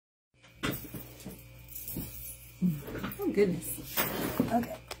goodness.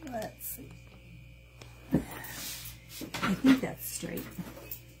 Okay, let's see. I think that's straight.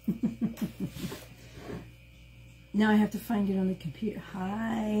 Now I have to find it on the computer.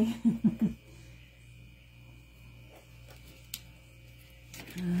 Hi.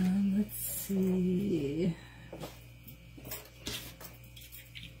 Let's see.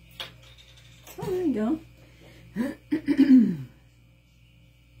 Oh, there you go.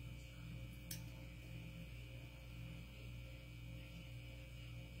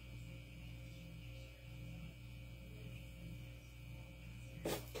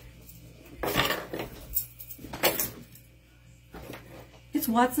 It's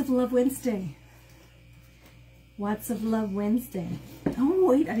Watts of Love Wednesday. Watts of Love Wednesday. Oh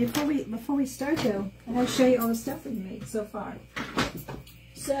wait, before we start though, I gotta show you all the stuff we made so far.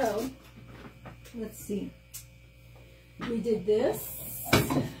 So let's see. We did this,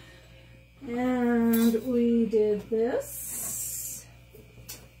 and we did this,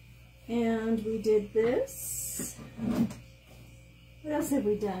 and we did this. What else have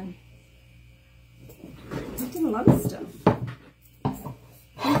we done? We've done a lot of stuff.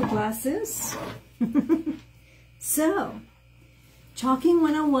 Here's the glasses. So, Chalking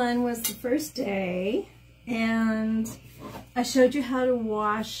 101 was the first day, and I showed you how to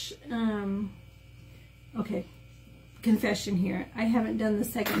wash, okay, confession here. I haven't done the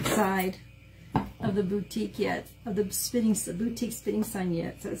second side of the boutique yet, of the boutique spinning sign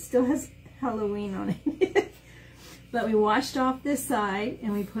yet, so it still has Halloween on it. But we washed off this side,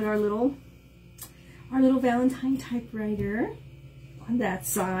 and we put our little Valentine typewriter on that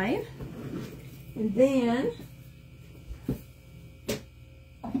side. And then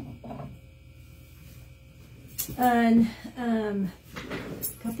a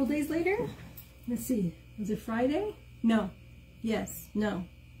couple days later, let's see, was it Friday? No. Yes. No.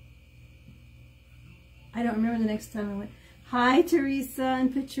 I don't remember the next time I went. Hi, Teresa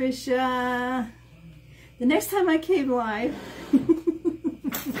and Patricia. The next time I came live.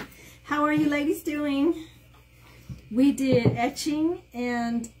 How are you ladies doing? We did etching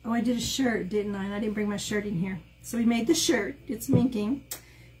and, oh, I did a shirt, didn't I? And I didn't bring my shirt in here. So we made the shirt. It's minking.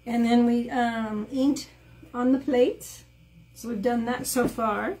 And then we inked on the plate. So we've done that so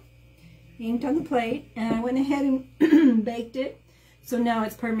far. Inked on the plate. And I went ahead and baked it. So now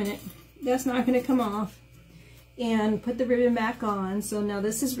it's permanent. That's not going to come off. And put the ribbon back on. So now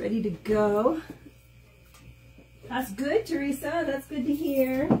this is ready to go. That's good, Teresa. That's good to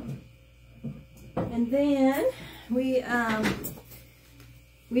hear. And then we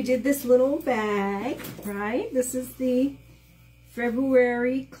did this little bag, right? This is the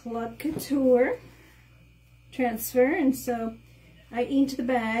February Club Couture transfer. And so I inked the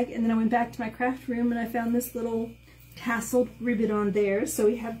bag, and then I went back to my craft room and I found this little tasseled ribbon on there. So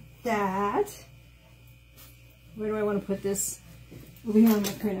we have that. Where do I want to put this? Over here on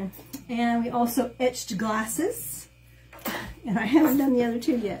my printer. And we also etched glasses. And I haven't done the other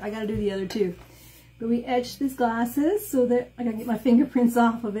two yet. I got to do the other two. But we etched these glasses so that I got to get my fingerprints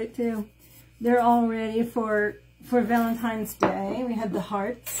off of it too. They're all ready for Valentine's Day. We had the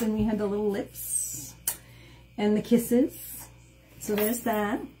hearts and we had the little lips and the kisses. So there's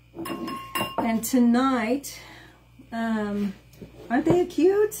that. And tonight, aren't they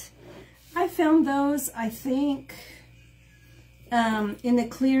cute? I found those, I think, in the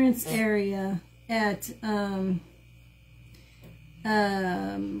clearance area at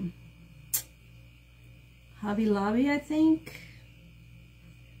Hobby Lobby, I think.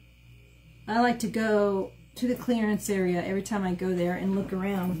 I like to go to the clearance area every time I go there and look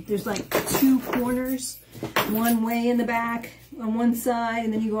around. There's like two corners, one way in the back on one side,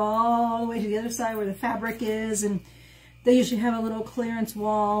 and then you go all the way to the other side where the fabric is, and they usually have a little clearance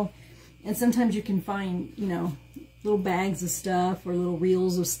wall, and sometimes you can find, you know, little bags of stuff or little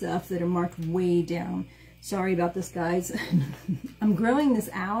reels of stuff that are marked way down. Sorry about this, guys. I'm growing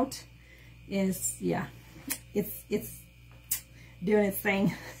this out. Yeah. It's doing its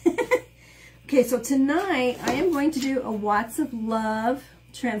thing. Okay, so tonight I am going to do a Watts of Love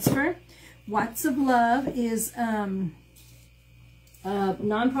transfer. Watts of Love is a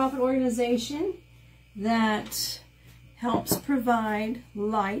nonprofit organization that helps provide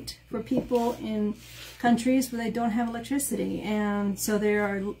light for people in countries where they don't have electricity. And so there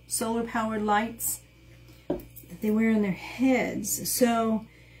are solar powered lights that they wear on their heads. So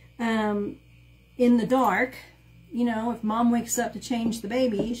in the dark, you know, if mom wakes up to change the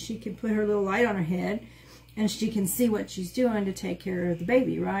baby, she can put her little light on her head and she can see what she's doing to take care of the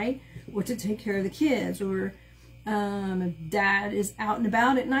baby, right? Or to take care of the kids. Or if dad is out and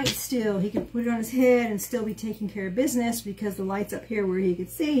about at night still, he can put it on his head and still be taking care of business because the light's up here where he can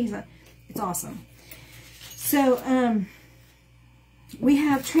see. It's awesome. So we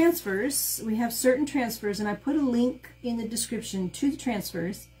have transfers. We have certain transfers, and I put a link in the description to the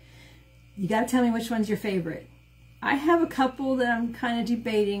transfers. You got to tell me which one's your favorite. I have a couple that I'm kind of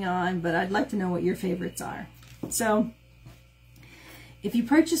debating on, but I'd like to know what your favorites are. So, if you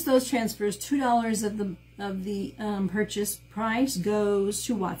purchase those transfers, $2 of the purchase price goes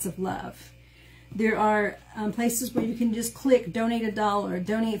to Watts of Love. There are places where you can just click donate $1,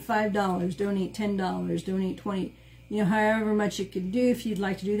 donate $5, donate $10, donate $20. You know, however much you can do. If you'd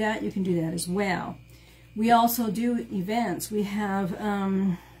like to do that, you can do that as well. We also do events. We have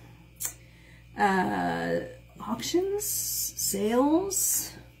auctions,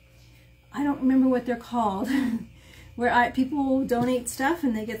 sales. I don't remember what they're called. Where people donate stuff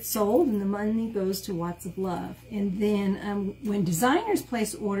and they get sold, and the money goes to Watts of Love. And then when designers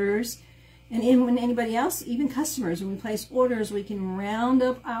place orders, and when anybody else, even customers, when we place orders, we can round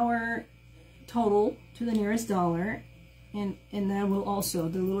up our total to the nearest dollar, and that will also,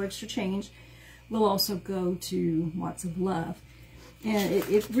 the little extra change will also go to Watts of Love. And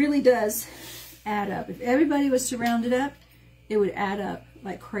it really does add up. If everybody was to round it up, it would add up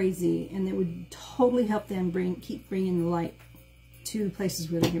like crazy, and it would totally help them keep bringing the light to places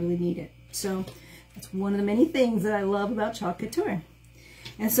where they really need it. So that's one of the many things that I love about Chalk Couture.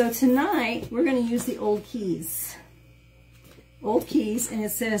 And so tonight we're going to use the old keys. Old keys, and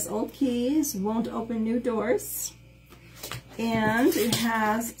it says old keys won't open new doors. And it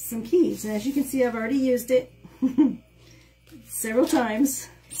has some keys. And as you can see, I've already used it several times.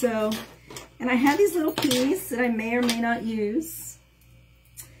 So, and I have these little keys that I may or may not use.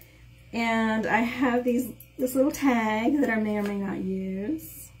 And I have this little tag that I may or may not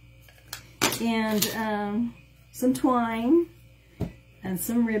use. And some twine and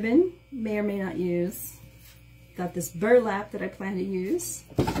some ribbon, may or may not use. Got this burlap that I plan to use.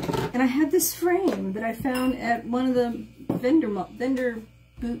 And I have this frame that I found at one of the vendor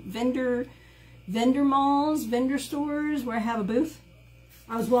malls, vendor stores where I have a booth.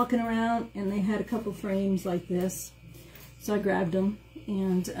 I was walking around and they had a couple frames like this. So I grabbed them,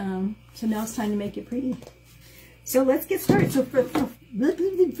 and so now it's time to make it pretty. So let's get started. So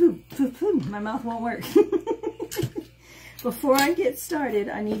my mouth won't work. Before I get started,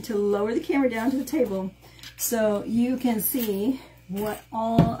 I need to lower the camera down to the table so you can see what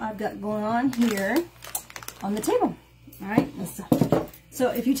all I've got going on here on the table. All right, so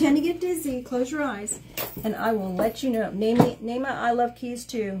if you tend to get dizzy, close your eyes, and I will let you know. Name I love keys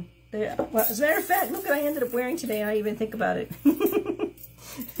too. Well, as a matter of fact, look what I ended up wearing today. I didn't even think about it.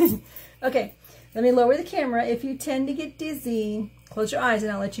 Okay, let me lower the camera. If you tend to get dizzy, close your eyes,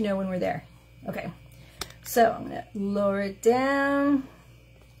 and I'll let you know when we're there. Okay. So I'm going to lower it down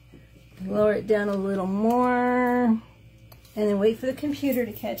a little more, and then wait for the computer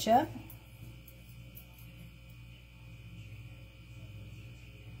to catch up.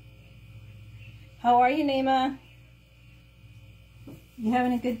 How are you, Naima? You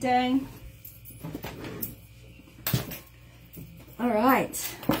having a good day? All right.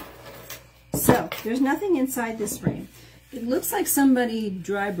 So there's nothing inside this frame. It looks like somebody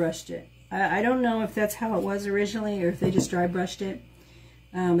dry brushed it. I don't know if that's how it was originally or if they just dry brushed it.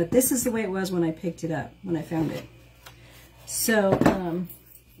 But this is the way it was when I picked it up, when I found it. So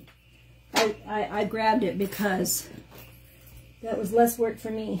I grabbed it because that was less work for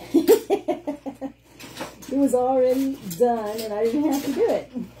me. It was already done and I didn't have to do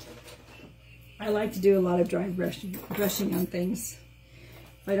it. I like to do a lot of dry brushing on things.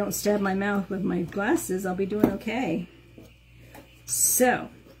 If I don't stab my mouth with my glasses, I'll be doing okay. So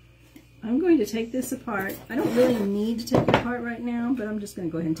I'm going to take this apart. I don't really need to take it apart right now, but I'm just going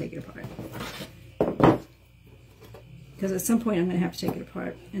to go ahead and take it apart. Because at some point I'm going to have to take it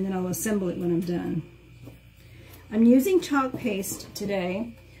apart, and then I'll assemble it when I'm done. I'm using chalk paste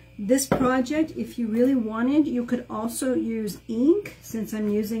today. This project, if you really wanted, you could also use ink since I'm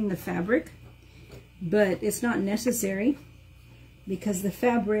using the fabric, but it's not necessary because the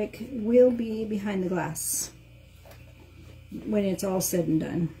fabric will be behind the glass when it's all said and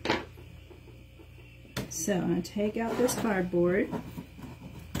done. So I'm going to take out this cardboard,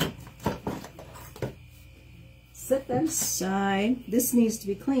 set that aside. This needs to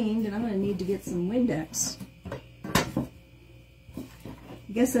be cleaned, and I'm going to need to get some Windex.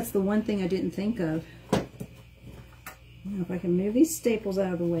 I guess that's the one thing I didn't think of. Now if I can move these staples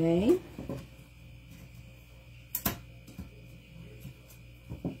out of the way.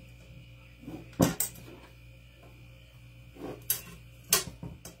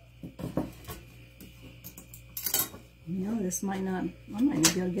 This might not, I might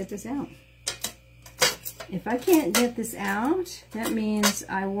not be able to get this out. If I can't get this out, that means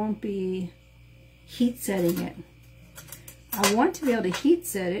I won't be heat setting it. I want to be able to heat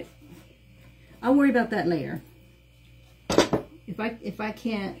set it. I'll worry about that later. If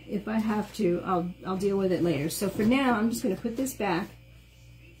I have to, I'll deal with it later. So for now, I'm just going to put this back.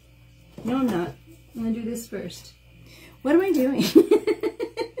 No, I'm not. I'm going to do this first. What am I doing?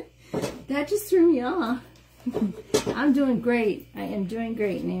 That just threw me off. I'm doing great. I am doing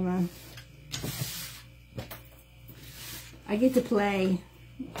great, Nema. I get to play.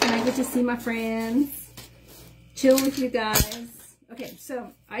 And I get to see my friends. Chill with you guys. Okay,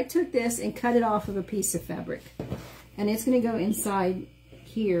 so I took this and cut it off of a piece of fabric. And it's going to go inside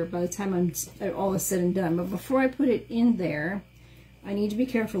here by the time I'm all is said and done. But before I put it in there, I need to be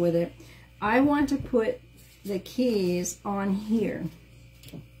careful with it. I want to put the keys on here.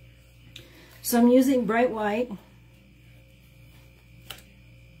 So I'm using bright white.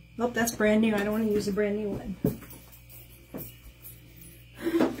 Oh, that's brand new. I don't want to use a brand new one.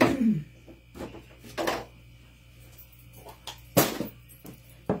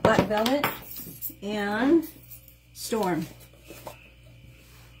 Black velvet and Storm.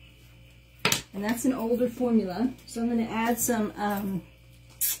 And that's an older formula. So I'm going to add some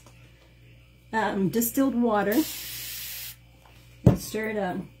distilled water and stir it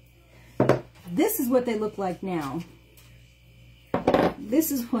up. This is what they look like now.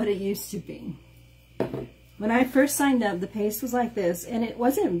 This is what it used to be. When I first signed up, the paste was like this, and it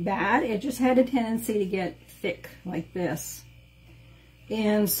wasn't bad. It just had a tendency to get thick like this.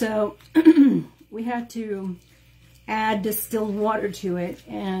 And so we had to add distilled water to it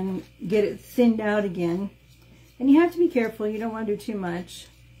and get it thinned out again. And you have to be careful. You don't want to do too much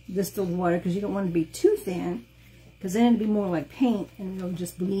distilled water because you don't want it to be too thin, because then it'd be more like paint and it'll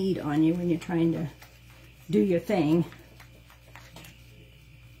just bleed on you when you're trying to do your thing.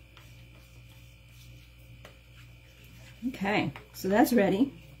 Okay, so that's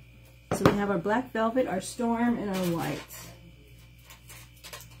ready. So we have our black velvet, our Storm, and our white.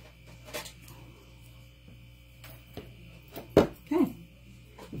 Okay,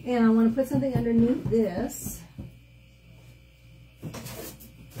 and I want to put something underneath this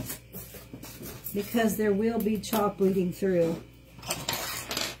because there will be chalk bleeding through.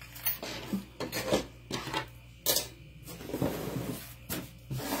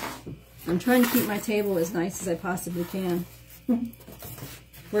 I'm trying to keep my table as nice as I possibly can.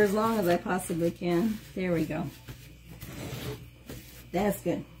 For as long as I possibly can. There we go. That's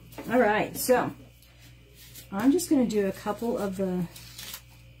good. All right, so I'm just going to do a couple of the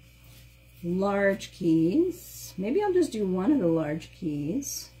large keys. Maybe I'll just do one of the large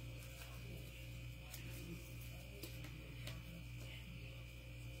keys.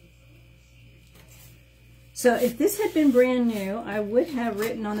 So if this had been brand new, I would have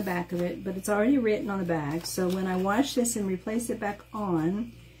written on the back of it, but it's already written on the bag. So when I wash this and replace it back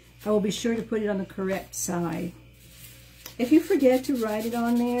on, I will be sure to put it on the correct side. If you forget to write it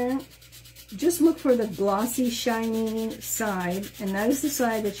on there, just look for the glossy, shiny side, and that is the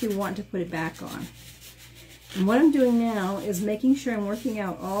side that you want to put it back on. And what I'm doing now is making sure I'm working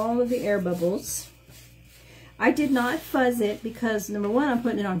out all of the air bubbles. I did not fuzz it because, number one, I'm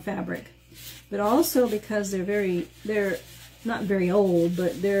putting it on fabric. But also because they're not very old,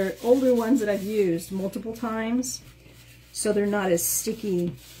 but they're older ones that I've used multiple times, so they're not as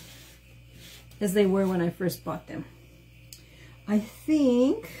sticky as they were when I first bought them. I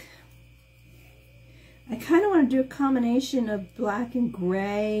think I kind of want to do a combination of black and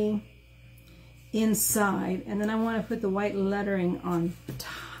gray inside, and then I want to put the white lettering on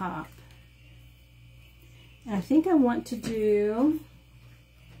top. And I think I want to do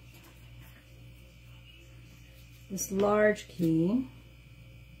this large key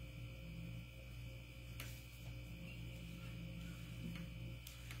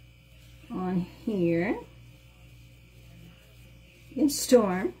on here in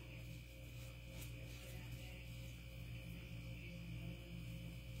Storm.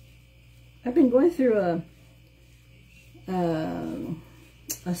 I've been going through a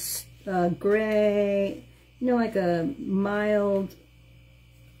gray, you know, like a mild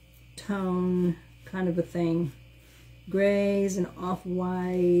tone kind of a thing. Grays and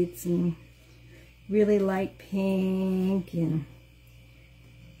off-whites and really light pink, and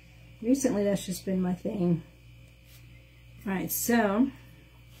recently that's just been my thing. Alright, so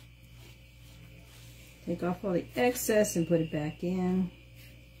take off all the excess and put it back in.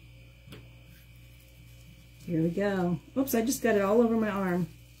 Here we go. Oops, I just got it all over my arm.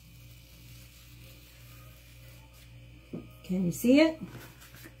 Can you see it?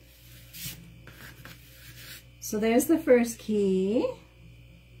 So there's the first key.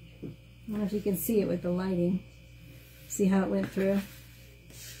 I don't know if you can see it with the lighting. See how it went through?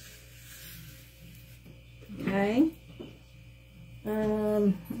 Okay. Okay, and I'm going to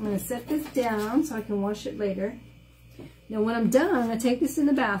to set this down so I can wash it later. Now when I'm done, I'm going to take this in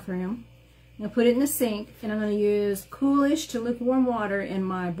the bathroom. I'm going to put it in the sink, and I'm going to use coolish to lukewarm water in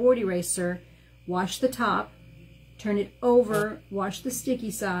my board eraser. Wash the top, turn it over, wash the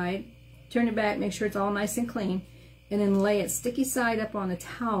sticky side, turn it back, make sure it's all nice and clean, and then lay it sticky side up on the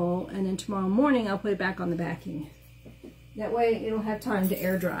towel, and then tomorrow morning I'll put it back on the backing. That way it'll have time to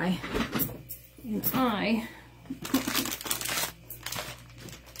air dry. And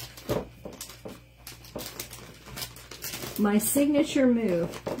my signature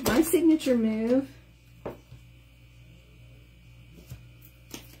move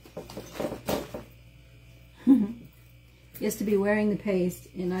is to be wearing the paste,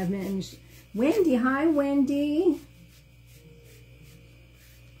 and I've managed. Wendy, hi Wendy.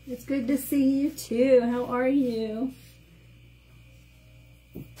 It's good to see you too. How are you?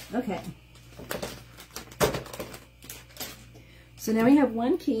 Okay. So now we have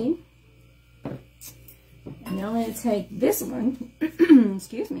one key. And now I'm going to take this one,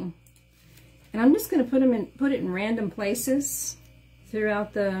 excuse me, and I'm just going to put it in random places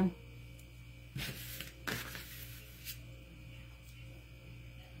throughout the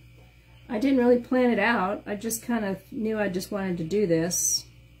I didn't really plan it out. I just kind of knew I just wanted to do this.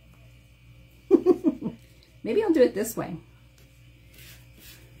 Maybe I'll do it this way.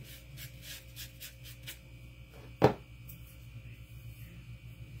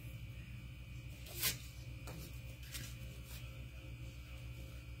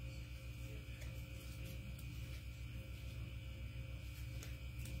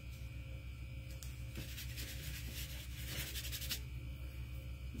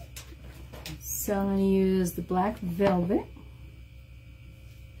 So I'm going to use the black velvet.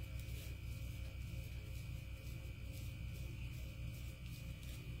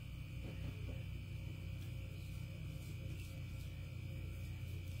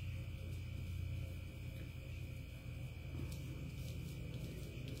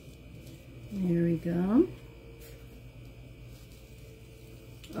 There we go.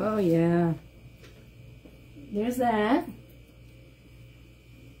 Oh yeah. There's that.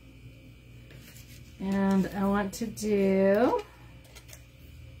 And I want to do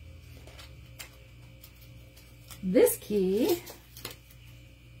this key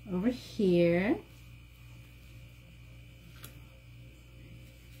over here.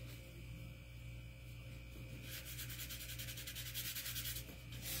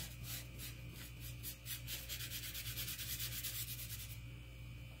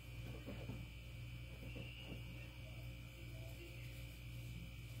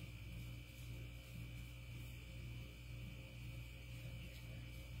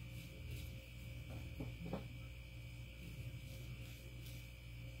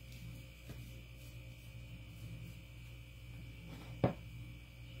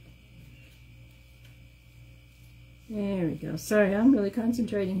 There we go. Sorry, I'm really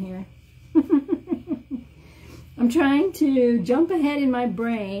concentrating here. I'm trying to jump ahead in my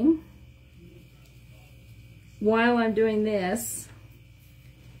brain while I'm doing this.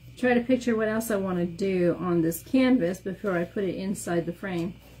 Try to picture what else I want to do on this canvas before I put it inside the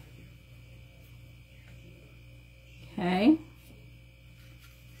frame. Okay.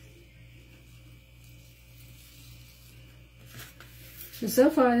 So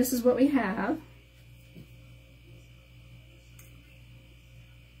far, this is what we have.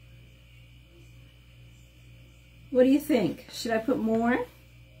 What do you think? Should I put more?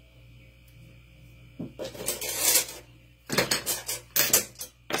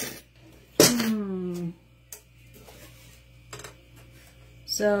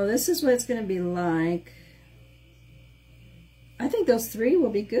 So this is what it's going to be like. I think those 3 will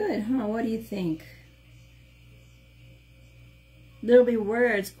be good, huh? What do you think? There'll be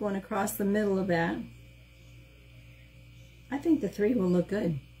words going across the middle of that. I think the 3 will look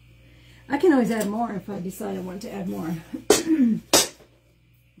good. I can always add more if I decide I want to add more.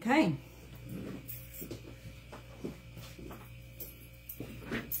 Okay.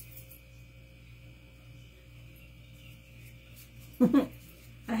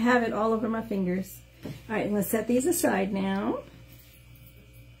 I have it all over my fingers. All right, I'm going to set these aside now.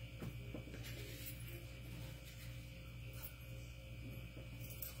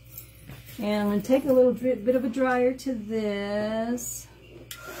 And I'm going to take a little bit of a dryer to this.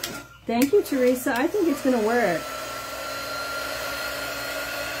 Thank you, Teresa. I think it's going to work.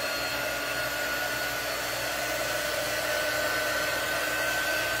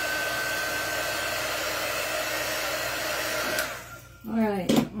 All right,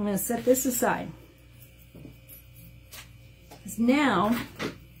 I'm going to set this aside. Because now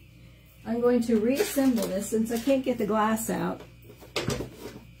I'm going to reassemble this since I can't get the glass out.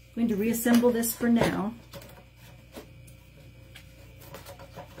 I'm going to reassemble this for now.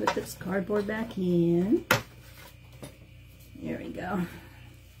 Put this cardboard back in. There we go.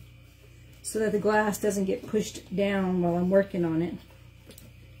 So that the glass doesn't get pushed down while I'm working on it.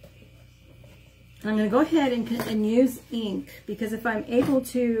 I'm going to go ahead and use ink, because if I'm able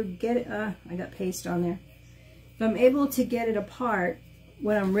to get it, I got paste on there. If I'm able to get it apart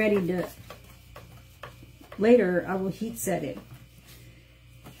when I'm ready to, later I will heat set it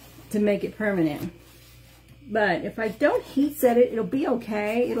to make it permanent. But if I don't heat set it, it'll be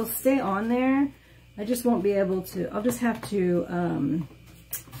okay. It'll stay on there. I just won't be able to, I'll just have to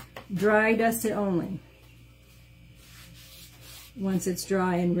dry dust it only once it's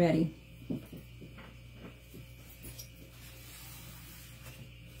dry and ready.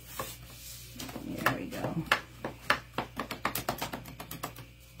 There we go.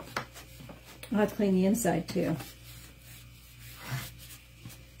 I'll have to clean the inside too.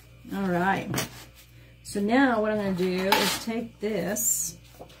 All right. So now what I'm going to do is take this.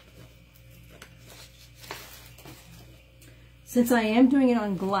 Since I am doing it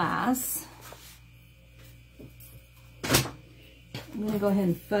on glass, I'm going to go ahead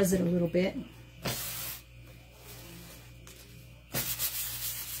and fuzz it a little bit.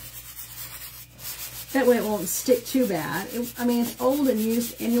 That way it won't stick too bad. I mean, it's old and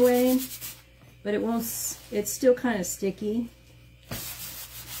used anyway, but it won't, it's still kind of sticky.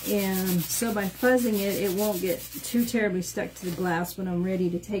 And so by fuzzing it, it won't get too terribly stuck to the glass when I'm ready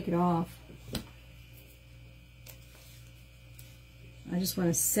to take it off. I just want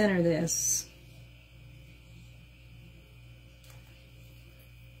to center this.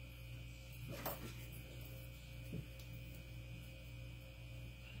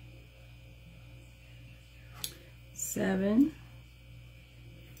 Seven,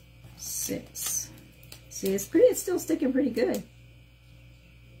 6. See, it's still sticking pretty good.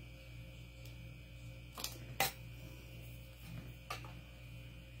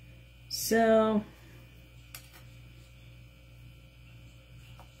 So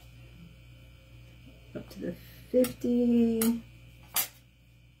up to the 50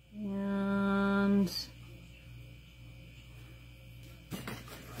 and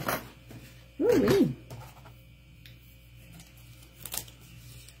ooh-wee.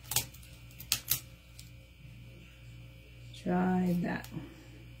 Try that.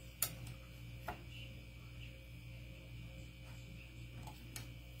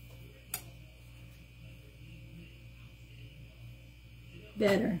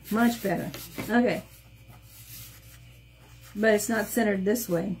 Better, much better. Okay. But it's not centered this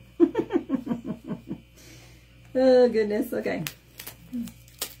way. Oh goodness, okay.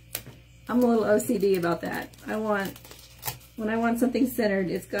 I'm a little OCD about that. When I want something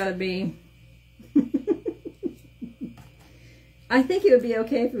centered, it's gotta be, I think it would be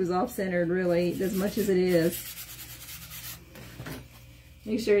okay if it was off-centered, really, as much as it is.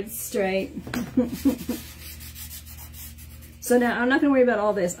 Make sure it's straight. So now I'm not going to worry about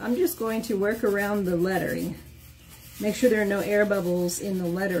all this. I'm just going to work around the lettering. Make sure there are no air bubbles in the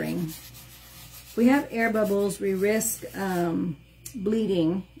lettering. If we have air bubbles, we risk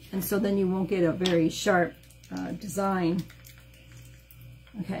bleeding, and so then you won't get a very sharp design.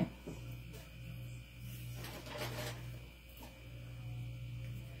 Okay.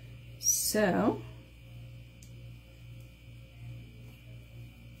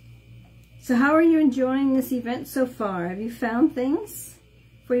 So how are you enjoying this event so far? Have you found things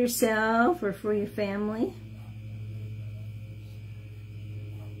for yourself or for your family?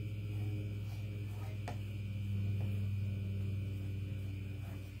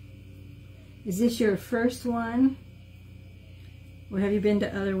 Is this your first one? Or have you been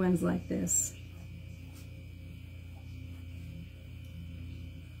to other ones like this?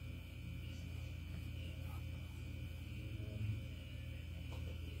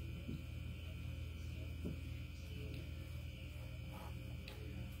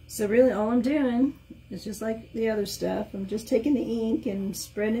 So really all I'm doing is just like the other stuff. I'm just taking the ink and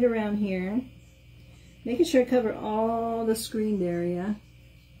spreading it around here. Making sure I cover all the screened area.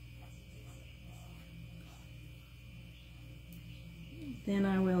 Then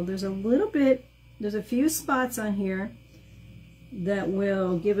I will, there's a few spots on here that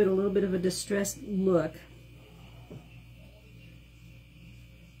will give it a little bit of a distressed look.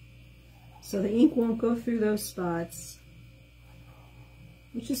 So the ink won't go through those spots,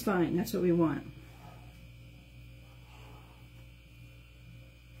 which is fine. That's what we want.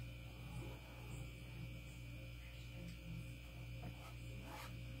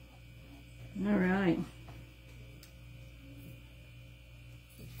 All right.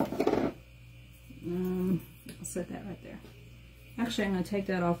 I'll set that right there. Actually, I'm going to take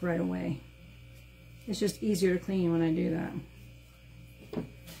that off right away. It's just easier to clean when I do that. All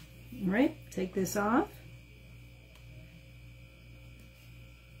right, take this off.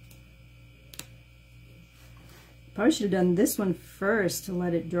 Probably should have done this one first to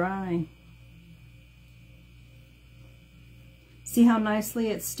let it dry. See how nicely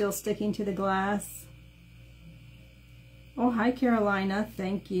it's still sticking to the glass? Oh, hi Carolina,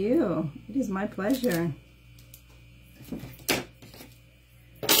 thank you. It is my pleasure.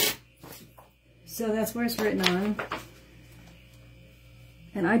 So that's where it's written on.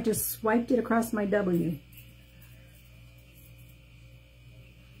 And I just swiped it across my W.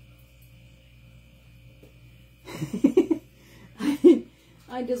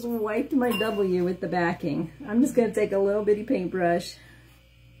 I just wiped my W with the backing. I'm just going to take a little bitty paintbrush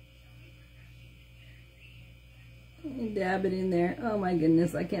and dab it in there. Oh my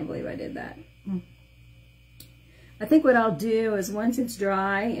goodness, I can't believe I did that. I think what I'll do is once it's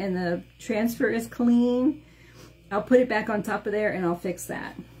dry and the transfer is clean, I'll put it back on top of there and I'll fix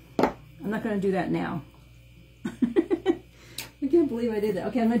that. I'm not going to do that now. I can't believe I did that.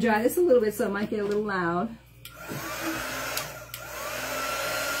 Okay, I'm going to dry this a little bit so it might get a little loud.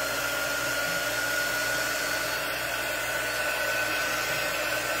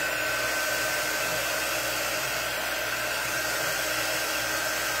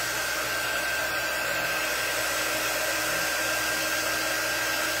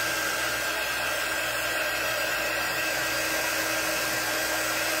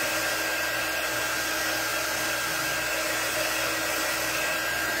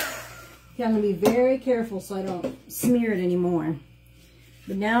 I'm going to be very careful so I don't smear it anymore.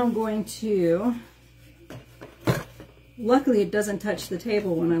 But now I'm going to, luckily it doesn't touch the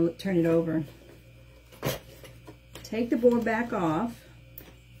table when I turn it over. Take the board back off.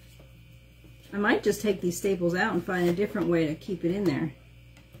 I might just take these staples out and find a different way to keep it in there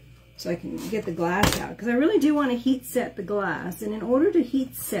so I can get the glass out. Because I really do want to heat set the glass. And in order to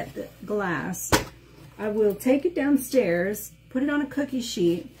heat set the glass, I will take it downstairs, put it on a cookie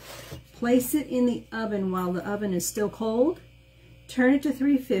sheet, place it in the oven while the oven is still cold, turn it to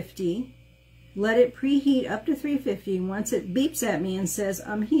 350, let it preheat up to 350. Once it beeps at me and says,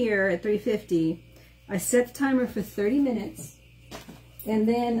 I'm here at 350, I set the timer for 30 minutes, and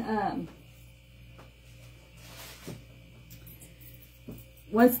then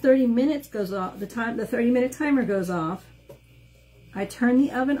once 30 minutes goes off, the 30-minute timer goes off, I turn the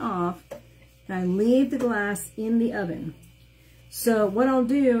oven off, and I leave the glass in the oven. So what I'll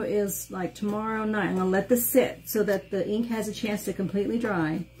do is, like tomorrow night, I'm going to let this sit so that the ink has a chance to completely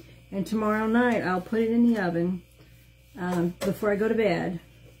dry. And tomorrow night, I'll put it in the oven before I go to bed.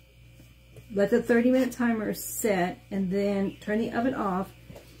 Let the 30-minute timer set, and then turn the oven off.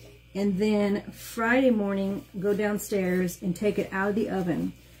 And then Friday morning, go downstairs and take it out of the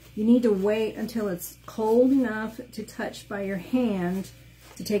oven. You need to wait until it's cold enough to touch by your hand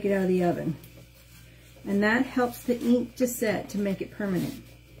to take it out of the oven. And that helps the ink to set to make it permanent.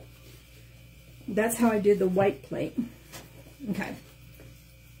 That's how I did the white plate. Okay.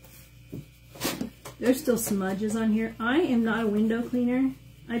 There's still smudges on here. I am not a window cleaner.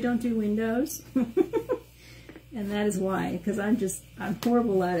 I don't do windows. And that is why, because I'm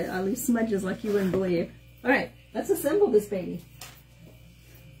horrible at it. I leave smudges like you wouldn't believe. All right, let's assemble this baby.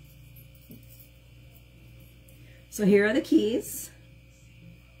 So here are the keys.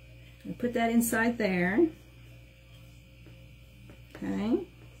 I'll put that inside there. Okay.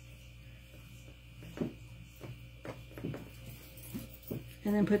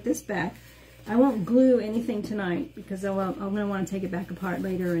 And then put this back. I won't glue anything tonight because I'm going to want to take it back apart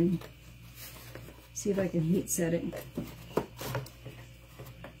later and see if I can heat set it.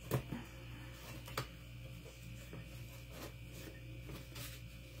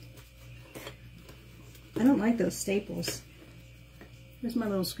 I don't like those staples. Here's my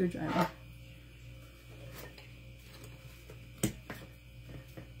little screwdriver.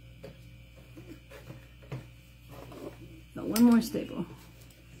 Got one more staple.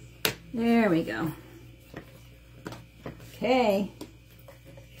 There we go. Okay,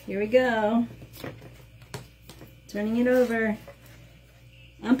 here we go. Turning it over.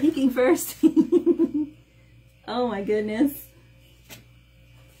 I'm peeking first. Oh my goodness.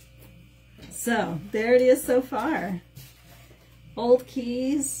 So, there it is so far. Old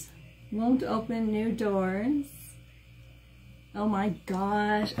keys won't open new doors. Oh my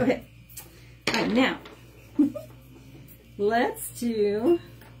gosh. Okay. All right, now let's do,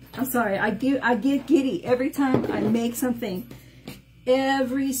 I'm sorry, I get giddy every time I make something. I've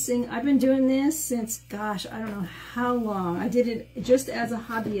been doing this since, gosh, I don't know how long. I did it just as a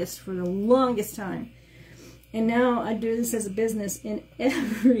hobbyist for the longest time. And now I do this as a business, and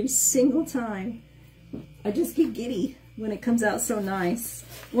every single time I just get giddy when it comes out so nice.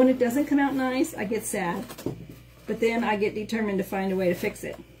 When it doesn't come out nice, I get sad. But then I get determined to find a way to fix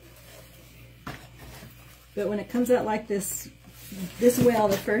it. But when it comes out like this well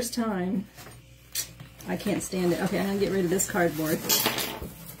the first time, I can't stand it. Okay, I'm going to get rid of this cardboard.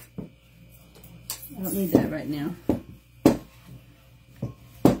 I don't need that right now.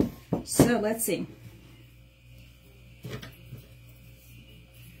 So let's see.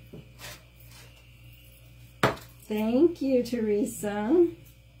 Thank you, Teresa.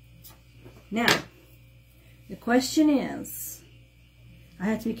 Now, the question is, I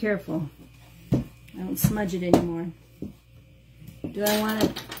have to be careful. I don't smudge it anymore. Do I want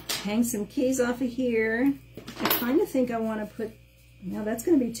to hang some keys off of here? I kind of think I want to put, no, that's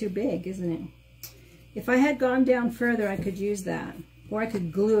going to be too big, isn't it? If I had gone down further, I could use that. Or I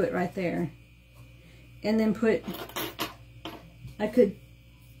could glue it right there. And then put, I could,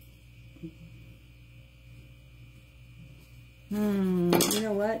 you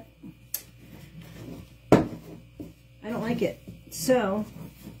know what? I don't like it. So,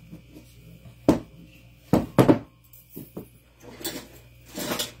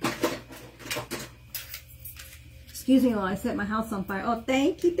 excuse me while I set my house on fire. Oh,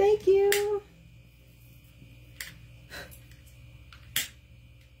 thank you, thank you.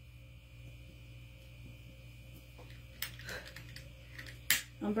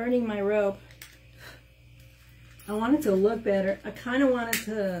 I'm burning my rope. I want it to look better. I kind of want it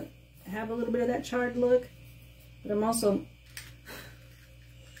to have a little bit of that charred look, but I'm also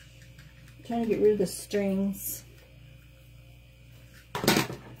trying to get rid of the strings.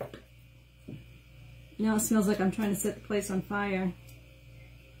 Now it smells like I'm trying to set the place on fire.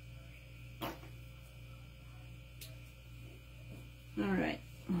 All right.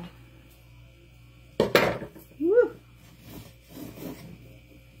 Woo.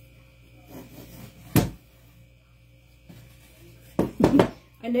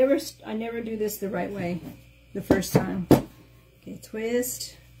 I never do this the right way the first time. Okay,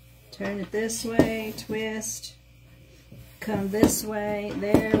 twist, turn it this way, twist, come this way.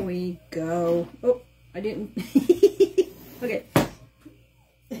 There we go. Oh, I didn't. Okay.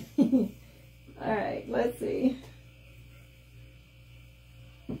 All right, let's see.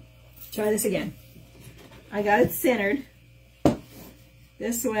 Try this again. I got it centered.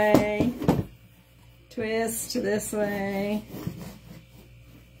 This way, twist this way.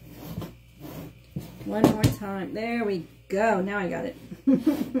 One more time. There we go. Now I got it.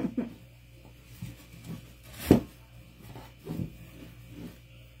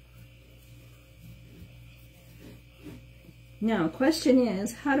 Now, question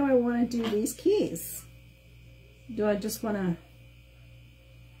is, how do I want to do these keys? Do I just want to...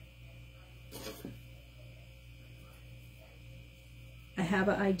 I have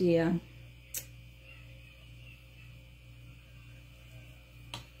an idea.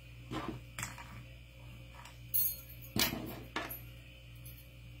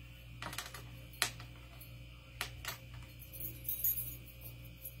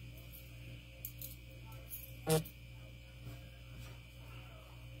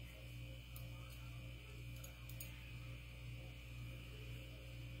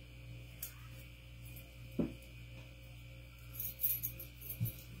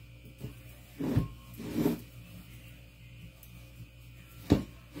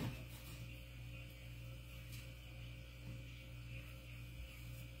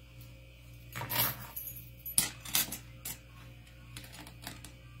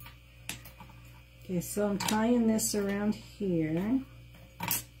 Okay, so I'm tying this around here. I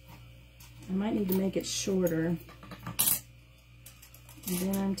might need to make it shorter. And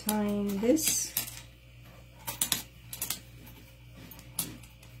then I'm tying this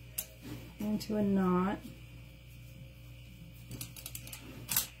into a knot.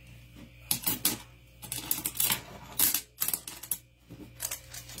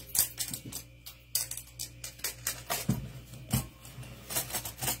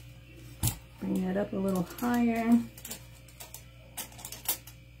 Bring that up a little higher.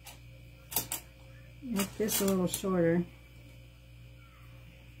 Make this a little shorter.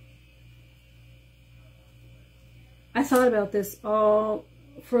 I thought about this all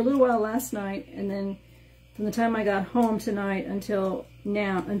for a little while last night, and then from the time I got home tonight until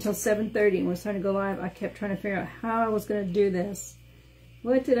now, until 7:30 and was trying to go live, I kept trying to figure out how I was going to do this.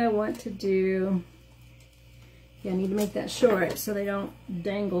 What did I want to do? Yeah, I need to make that short so they don't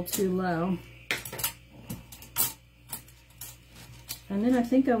dangle too low. And then I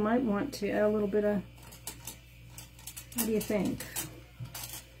think I might want to add a little bit of, what do you think?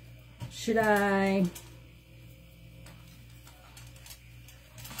 Should I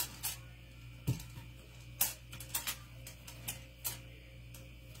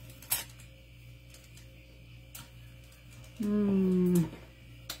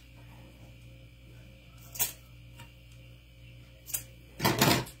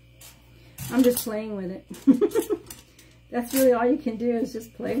I'm just playing with it. That's really all you can do is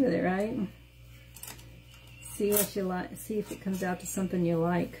just play with it, right? See what you like. See if it comes out to something you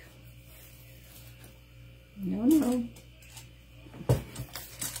like. No.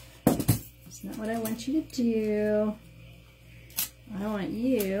 That's not what I want you to do. I want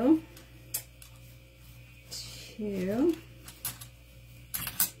you to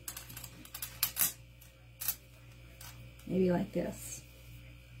maybe like this.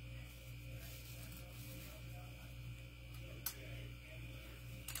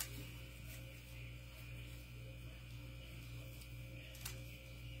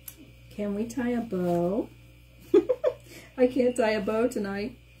 Can we tie a bow? I can't tie a bow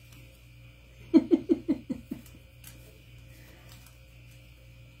tonight.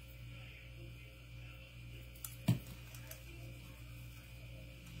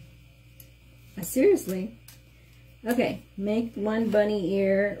 Seriously. Okay, make one bunny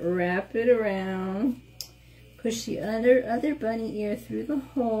ear, wrap it around, push the other bunny ear through the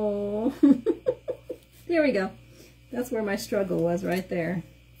hole. There we go. That's where my struggle was, right there.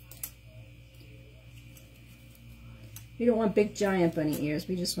 We don't want big giant bunny ears,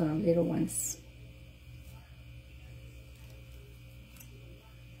 we just want little ones.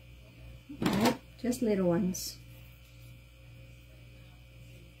 Alright, just little ones.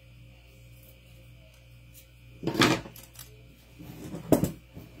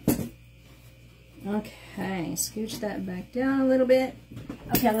 Okay, scooch that back down a little bit.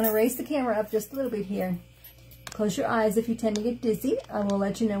 Okay, I'm going to raise the camera up just a little bit here. Close your eyes if you tend to get dizzy. I will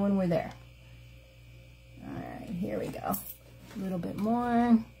let you know when we're there. Alright, here we go. A little bit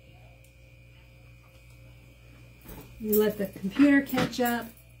more. You let the computer catch up.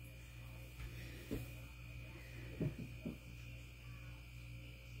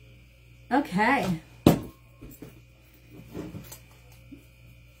 Okay.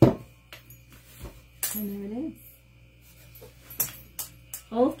 And there it is.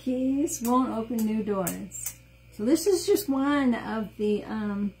 Old keys won't open new doors. So this is just one of the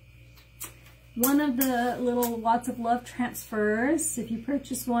little Lots of Love transfers. If you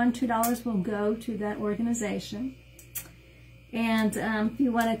purchase one, $2 will go to that organization. And if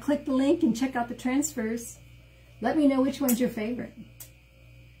you want to click the link and check out the transfers, let me know which one's your favorite.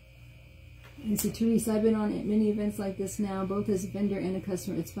 And so Teresa, I've been on many events like this now, both as a vendor and a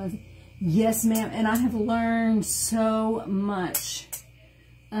customer. It's fun. Yes, ma'am, and I have learned so much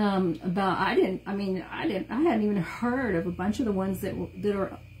about. I hadn't even heard of a bunch of the ones that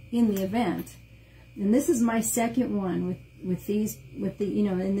are in the event, and this is my second one with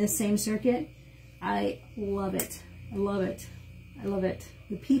in this same circuit. I love it. I love it. I love it.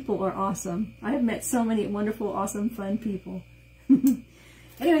 The people are awesome. I have met so many wonderful, awesome, fun people.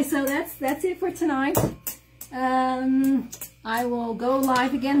 Anyway, so that's it for tonight. I will go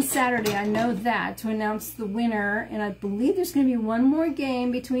live again Saturday, I know that, to announce the winner. And I believe there's going to be one more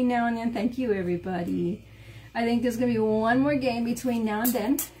game between now and then. Thank you, everybody. I think there's going to be one more game between now and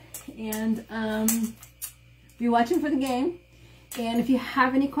then. And be watching for the game. And if you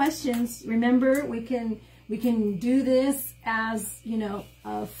have any questions, remember, we can do this as,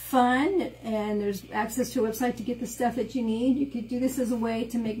 fun. And there's access to a website to get the stuff that you need. You could do this as a way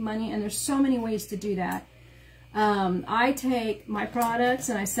to make money. And there's so many ways to do that. I take my products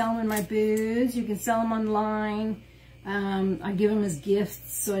and I sell them in my booths. You can sell them online. I give them as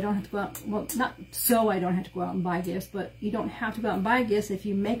gifts, so I don't have to go out, well, not so I don't have to go out and buy gifts, but you don't have to go out and buy gifts if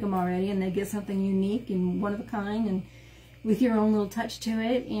you make them already and they get something unique and one of a kind and with your own little touch to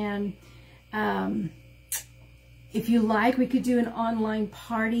it. And if you like, we could do an online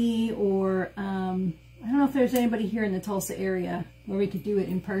party, or I don't know if there's anybody here in the Tulsa area where we could do it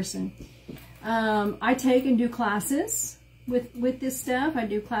in person. I take and do classes with this stuff. I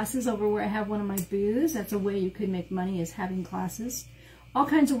do classes over where I have one of my booths. That's a way you could make money, is having classes. All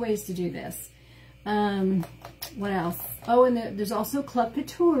kinds of ways to do this. What else? Oh, and there's also Club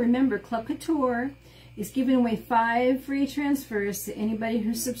Couture. Remember, Club Couture is giving away 5 free transfers to anybody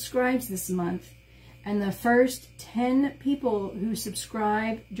who subscribes this month. And the first 10 people who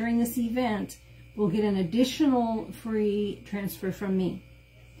subscribe during this event will get an additional free transfer from me.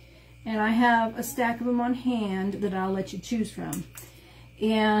 And I have a stack of them on hand that I'll let you choose from.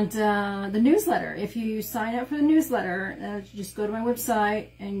 And the newsletter, if you sign up for the newsletter, just go to my website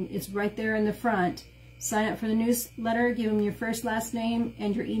and it's right there in the front. Sign up for the newsletter, give them your first, last name,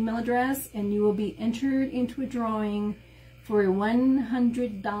 and your email address, and you will be entered into a drawing for a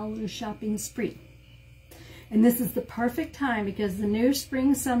 $100 shopping spree. And this is the perfect time because the new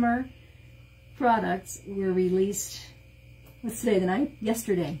spring, summer products were released, what's today, the 9th?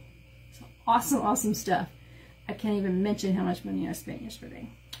 Yesterday. Awesome, awesome stuff. I can't even mention how much money I spent yesterday.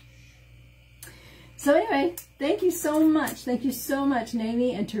 So anyway, thank you so much. Thank you so much,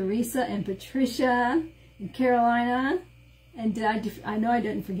 Naomi and Teresa and Patricia and Carolina. And I know I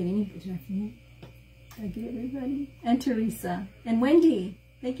didn't forget any. Did I forget? Did I get everybody? And Teresa and Wendy.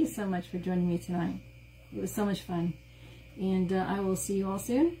 Thank you so much for joining me tonight. It was so much fun. And I will see you all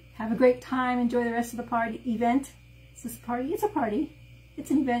soon. Have a great time. Enjoy the rest of the party event. Is this a party? It's a party.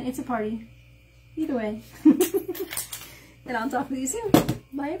 It's an event. It's a party. Either way. And I'll talk with you soon.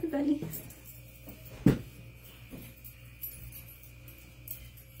 Bye, everybody.